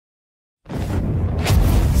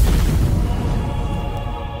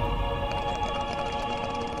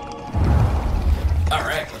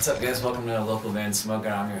What's up, guys? Welcome to a local band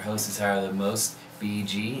Smokeout. I'm your host, is Tyler the Most,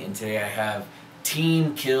 BG, and today I have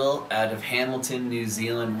TeamKill out of Hamilton, New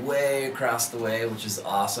Zealand, way across the way, which is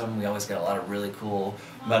awesome. We always get a lot of really cool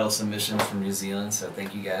metal submissions from New Zealand, so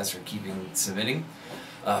thank you guys for keeping submitting.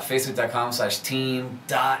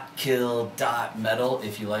 Facebook.com/team.kill.metal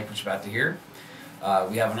if you like what you're about to hear.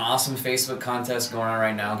 We have an awesome Facebook contest going on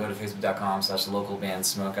right now. Go to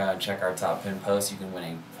facebook.com/localbandsmokeout and check our top pin post. You can win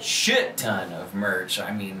a shit ton of merch.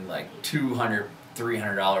 I mean, like $200,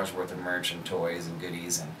 $300 worth of merch and toys and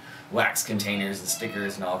goodies and wax containers and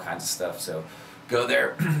stickers and all kinds of stuff. So go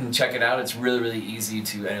there and check it out. It's really, really easy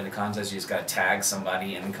to enter the contest. You just gotta tag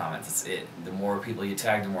somebody in the comments. That's it. The more people you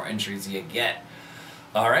tag, the more entries you get.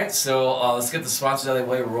 Alright, so let's get the sponsors out of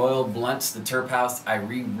the way. Royal Blunts, The Terp House,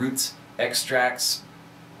 Irie Roots Extracts,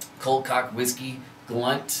 Cold Cock Whiskey,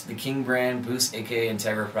 Glunt, The King Brand, Boost aka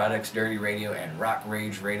Integra Products, Dirty Radio, and Rock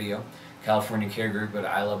Rage Radio. California Care Group, go to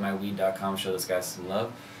ilovemyweed.com, show those guys some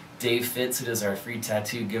love. Dave Fitz, who does our free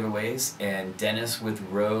tattoo giveaways, and Dennis with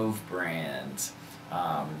Rove Brands.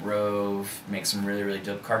 Rove makes some really, really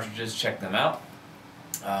dope cartridges. Check them out.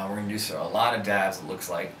 We're going to do a lot of dabs, it looks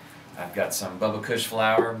like. I've got some Bubba Kush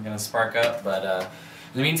flower I'm going to spark up, but in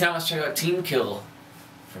the meantime, let's check out TeamKill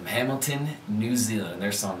from Hamilton, New Zealand.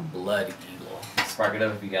 Their song Blood Eagle. Spark it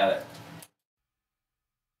up if you got it.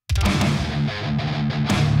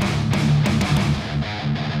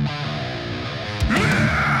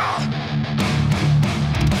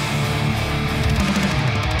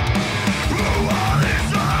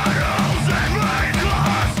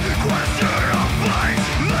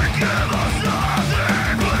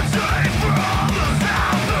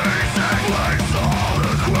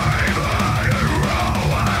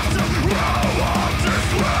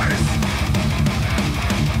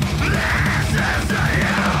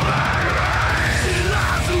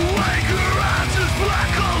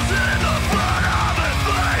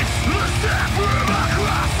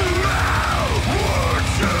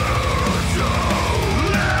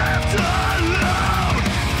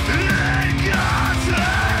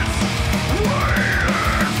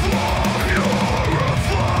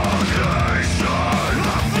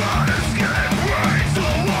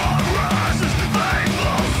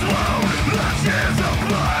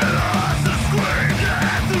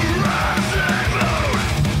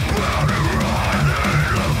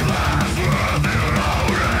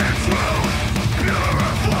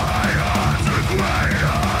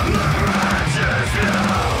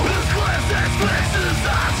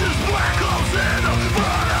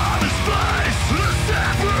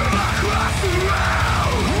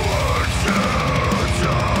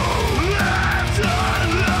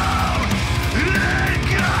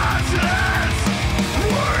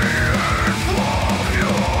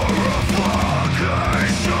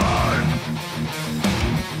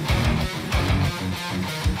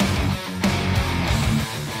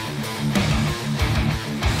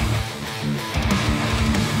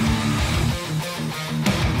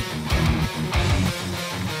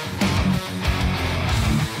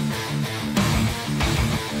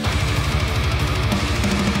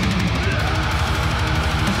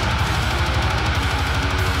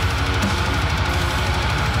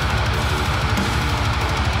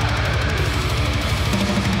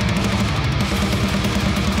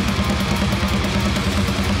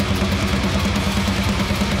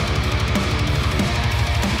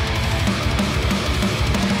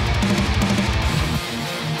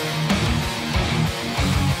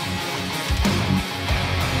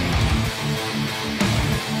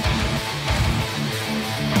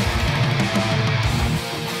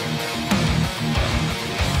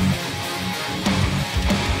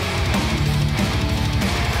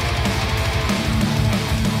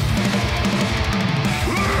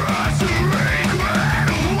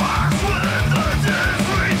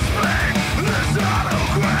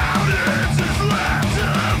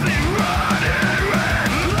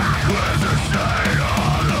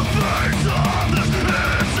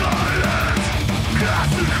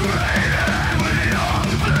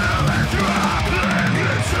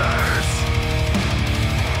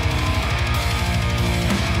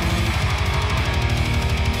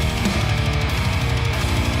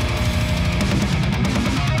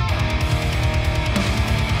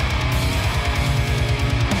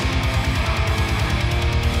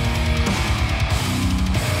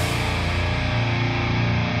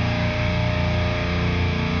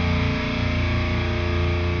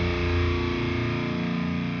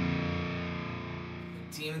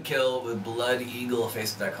 TeamKill with Blood Eagle,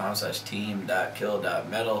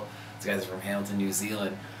 facebook.com/team.kill.metal. These guys are from Hamilton, New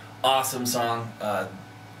Zealand. Awesome song.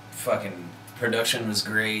 Fucking production was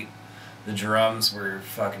great. The drums were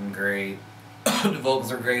fucking great. The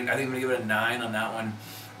vocals are great. I think I'm gonna give it a 9 on that one.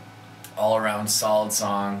 All around solid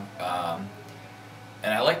song.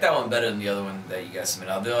 And I like that one better than the other one that you guys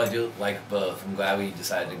submitted. Although I do like both. I'm glad we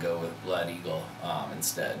decided to go with Blood Eagle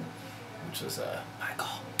instead, which was my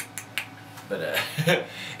call. But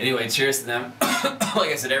anyway, cheers to them. Like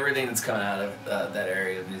I said, everything that's coming out of that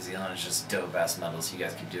area of New Zealand is just dope ass metal. So you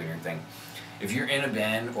guys keep doing your thing. If you're in a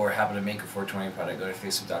band or happen to make a 420 product, go to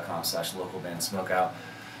facebook.com/localbandsmokeout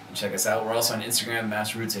and check us out. We're also on Instagram,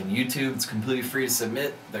 Master Roots, and YouTube. It's completely free to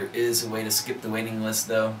submit. There is a way to skip the waiting list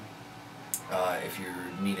though. If you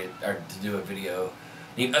need us to do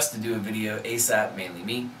a video ASAP, mainly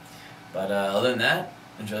me. But other than that,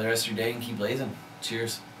 enjoy the rest of your day and keep blazing.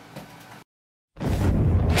 Cheers.